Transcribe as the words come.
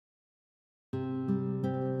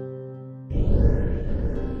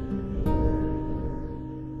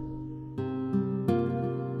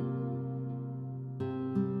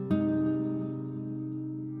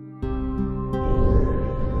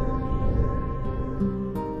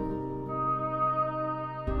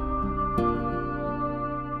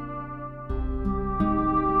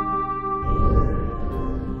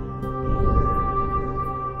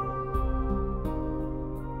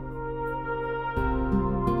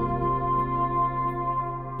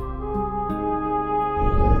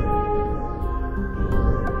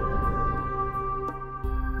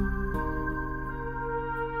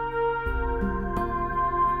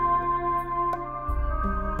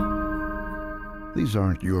These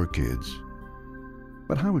aren't your kids.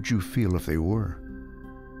 But how would you feel if they were?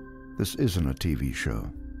 This isn't a TV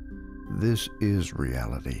show. This is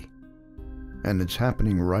reality. And it's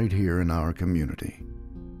happening right here in our community.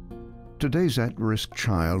 Today's at-risk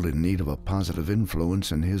child in need of a positive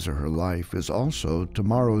influence in his or her life is also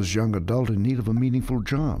tomorrow's young adult in need of a meaningful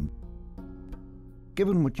job.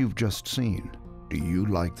 Given what you've just seen, do you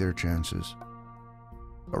like their chances?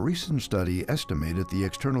 A recent study estimated the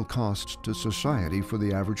external costs to society for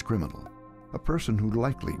the average criminal, a person who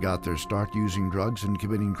likely got their start using drugs and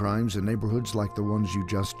committing crimes in neighborhoods like the ones you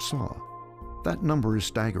just saw. That number is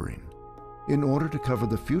staggering. In order to cover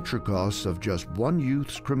the future costs of just one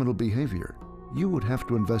youth's criminal behavior, you would have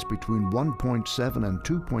to invest between $1.7 and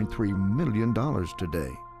 $2.3 million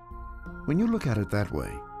today. When you look at it that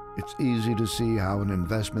way, it's easy to see how an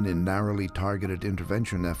investment in narrowly targeted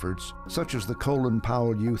intervention efforts, such as the Colin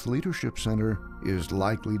Powell Youth Leadership Center, is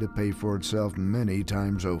likely to pay for itself many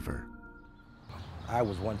times over. I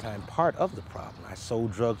was one time part of the problem. I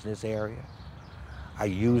sold drugs in this area. I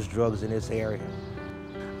used drugs in this area.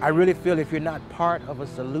 I really feel if you're not part of a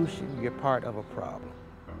solution, you're part of a problem.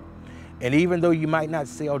 And even though you might not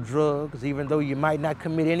sell drugs, even though you might not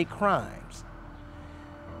commit any crimes,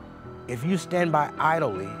 if you stand by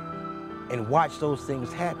idly and watch those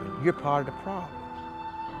things happen, you're part of the problem.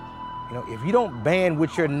 You know, if you don't band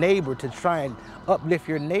with your neighbor to try and uplift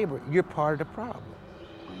your neighbor, you're part of the problem.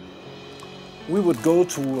 We would go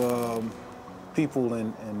to people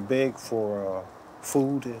and beg for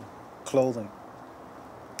food and clothing,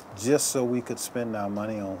 just so we could spend our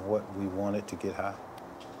money on what we wanted to get high.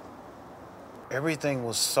 Everything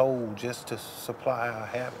was sold just to supply our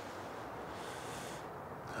habit.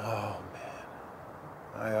 Oh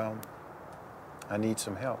man, I need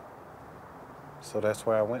some help. So that's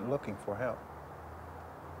why I went looking for help.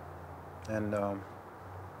 And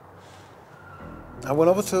I went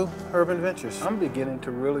over to Urban Ventures. I'm beginning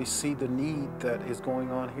to really see the need that is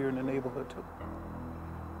going on here in the neighborhood too.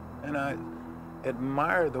 And I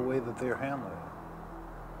admire the way that they're handling it.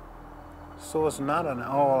 So it's not an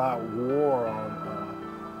all-out war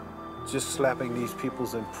on just slapping these people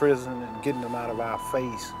in prison and getting them out of our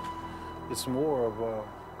face. It's more of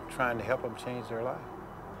trying to help them change their life.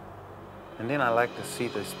 And then I like to see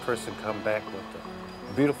this person come back with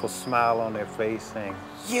a beautiful smile on their face saying,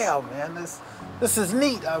 yeah, man, this is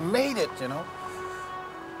neat, I made it, you know.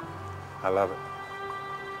 I love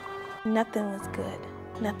it. Nothing was good.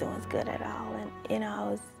 Nothing was good at all. And, you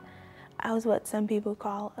know, I was what some people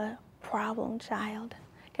call a problem child.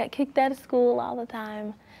 Got kicked out of school all the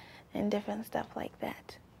time and different stuff like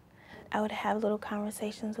that. I would have little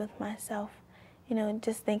conversations with myself, you know,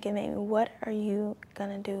 just thinking, maybe, what are you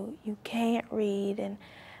gonna do? You can't read, and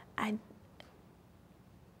I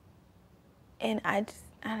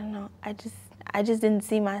don't know, I just didn't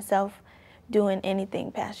see myself doing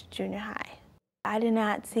anything past junior high. I did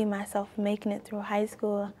not see myself making it through high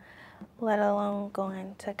school, let alone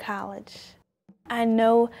going to college. I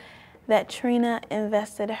know that Trina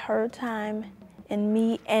invested her time in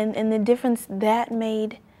me and the difference that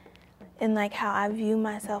made in like how I view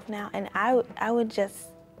myself now. And I would just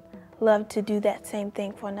love to do that same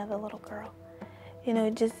thing for another little girl. You know,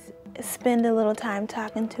 just spend a little time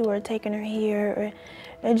talking to her, taking her here,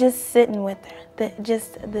 or just sitting with her.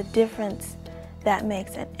 Just the difference that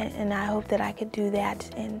makes it. And I hope that I could do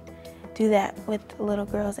that and do that with little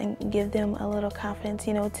girls and give them a little confidence.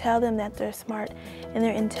 You know, tell them that they're smart and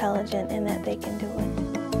they're intelligent and that they can do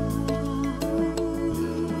it.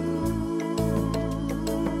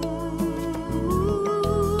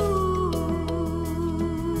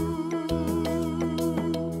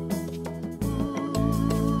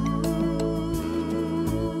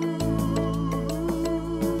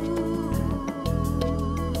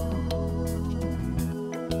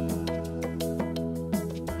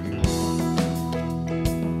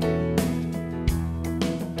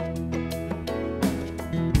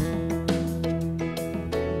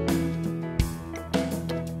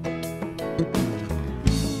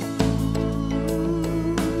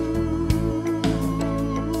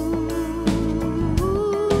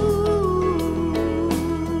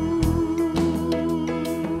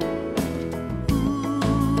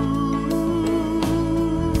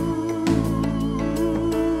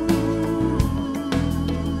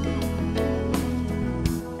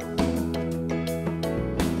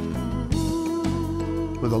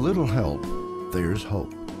 With a little help, there's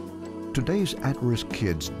hope. Today's at-risk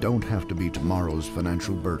kids don't have to be tomorrow's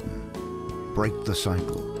financial burden. Break the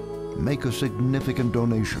cycle. Make a significant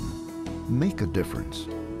donation. Make a difference.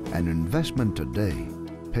 An investment today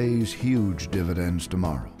pays huge dividends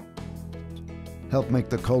tomorrow. Help make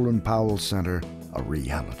the Colin Powell Center a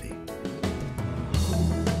reality.